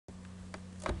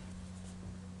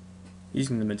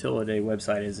Using the Mutillidae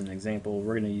website as an example,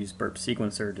 we're going to use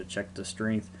Burp-Sequencer to check the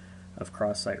strength of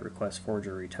cross-site request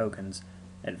forgery tokens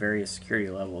at various security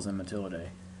levels in Mutillidae.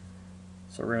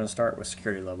 So we're going to start with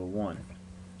security level 1.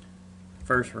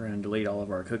 First, we're going to delete all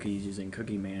of our cookies using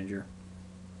Cookie Manager.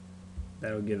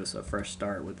 That will give us a fresh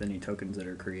start with any tokens that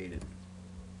are created.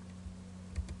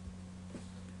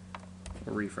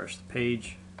 We'll refresh the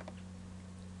page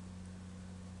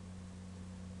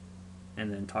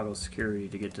and then toggle security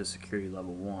to get to security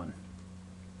level 1.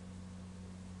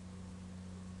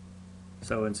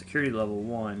 So in security level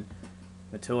 1,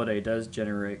 Mutillidae does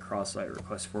generate cross-site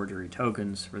request forgery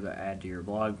tokens for the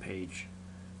add-to-your-blog page.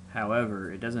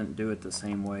 However, it doesn't do it the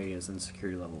same way as in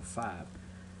security level 5.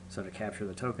 So to capture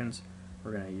the tokens,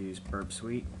 we're going to use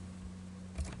Burp-Suite,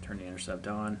 turn the intercept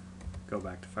on, go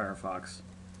back to Firefox,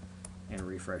 and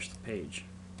refresh the page.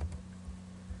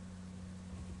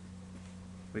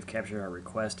 We've captured our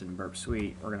request in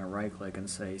Burp-Suite. We're going to right-click and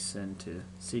say Send to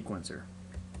Sequencer.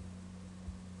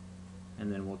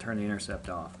 And then we'll turn the intercept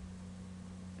off.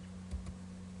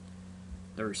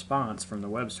 The response from the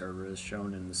web server is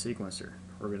shown in the sequencer.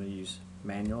 We're going to use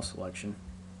manual selection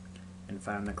and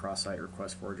find the cross-site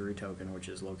request forgery token, which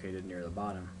is located near the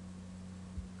bottom.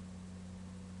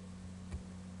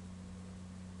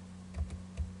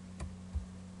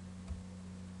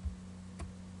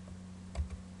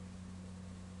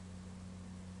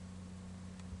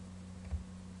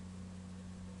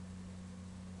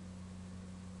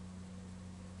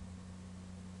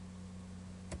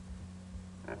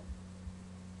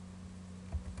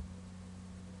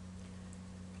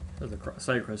 So the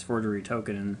cross-site request forgery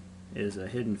token is a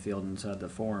hidden field inside the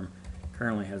form.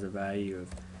 Currently has a value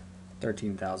of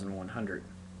 13,100.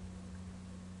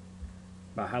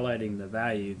 By highlighting the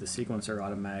value, the sequencer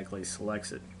automatically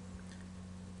selects it.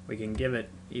 We can give it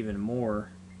even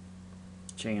more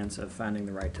chance of finding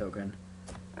the right token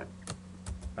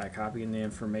by copying the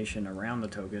information around the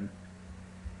token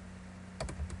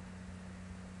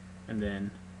and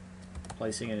then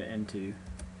placing it into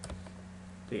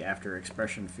the after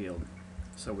expression field.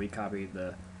 So we copy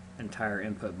the entire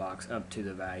input box up to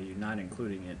the value, not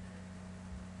including it,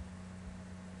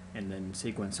 and then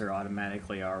sequencer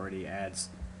automatically already adds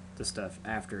the stuff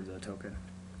after the token.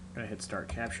 I'm going to hit start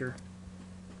capture,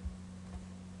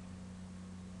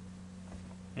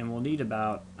 and we'll need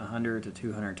about 100 to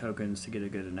 200 tokens to get a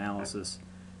good analysis.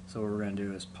 So what we're going to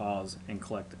do is pause and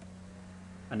collect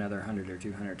another 100 or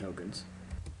 200 tokens.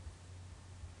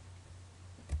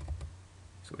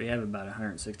 So we have about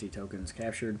 160 tokens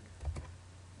captured.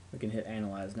 We can hit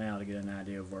analyze now to get an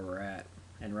idea of where we're at.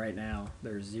 And right now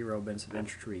there's 0 bits of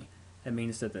entropy. That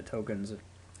means that the tokens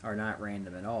are not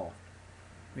random at all.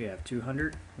 We have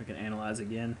 200. We can analyze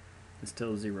again. It's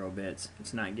still 0 bits.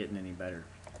 It's not getting any better.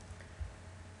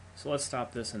 So let's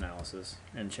stop this analysis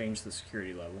and change the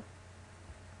security level.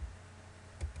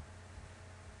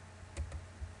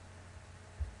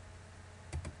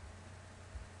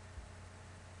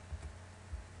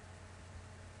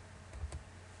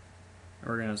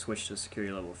 We're going to switch to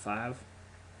security level 5.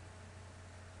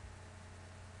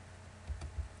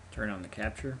 Turn on the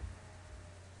capture.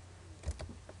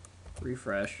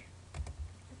 Refresh.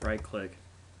 Right click.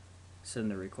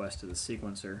 Send the request to the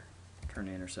sequencer. Turn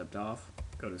the intercept off.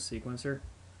 Go to sequencer.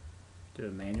 Do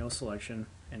a manual selection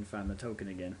and find the token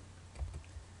again.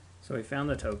 So we found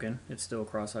the token. It's still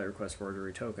cross-site request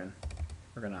forgery token.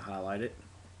 We're going to highlight it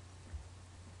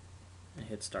and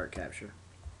hit start capture.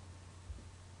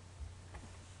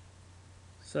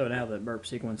 So now that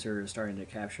Burp-Sequencer is starting to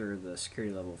capture the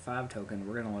security level 5 token,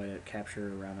 we're going to let it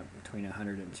capture around between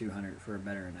 100 and 200 for a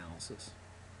better analysis.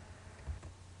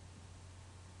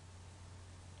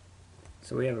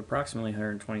 So we have approximately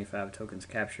 125 tokens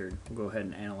captured. We'll go ahead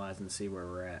and analyze and see where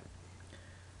we're at.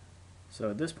 So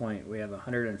at this point we have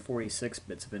 146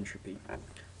 bits of entropy.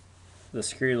 The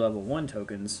security level 1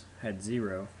 tokens had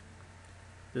 0.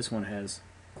 This one has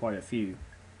quite a few.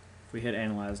 If we hit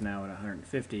analyze now at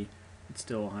 150, it's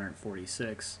still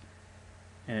 146,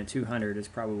 and at 200 it's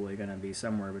probably going to be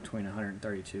somewhere between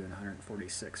 132 and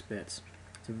 146 bits.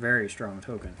 It's a very strong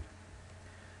token.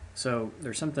 So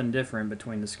there's something different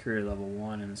between the security level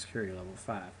 1 and the security level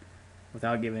 5.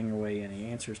 Without giving away any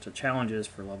answers to challenges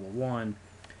for level 1,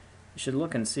 you should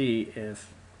look and see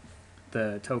if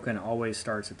the token always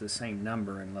starts at the same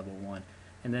number in level 1,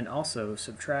 and then also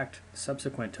subtract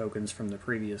subsequent tokens from the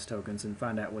previous tokens and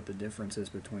find out what the difference is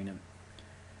between them.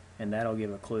 And that'll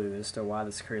give a clue as to why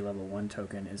the security level 1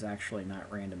 token is actually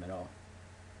not random at all.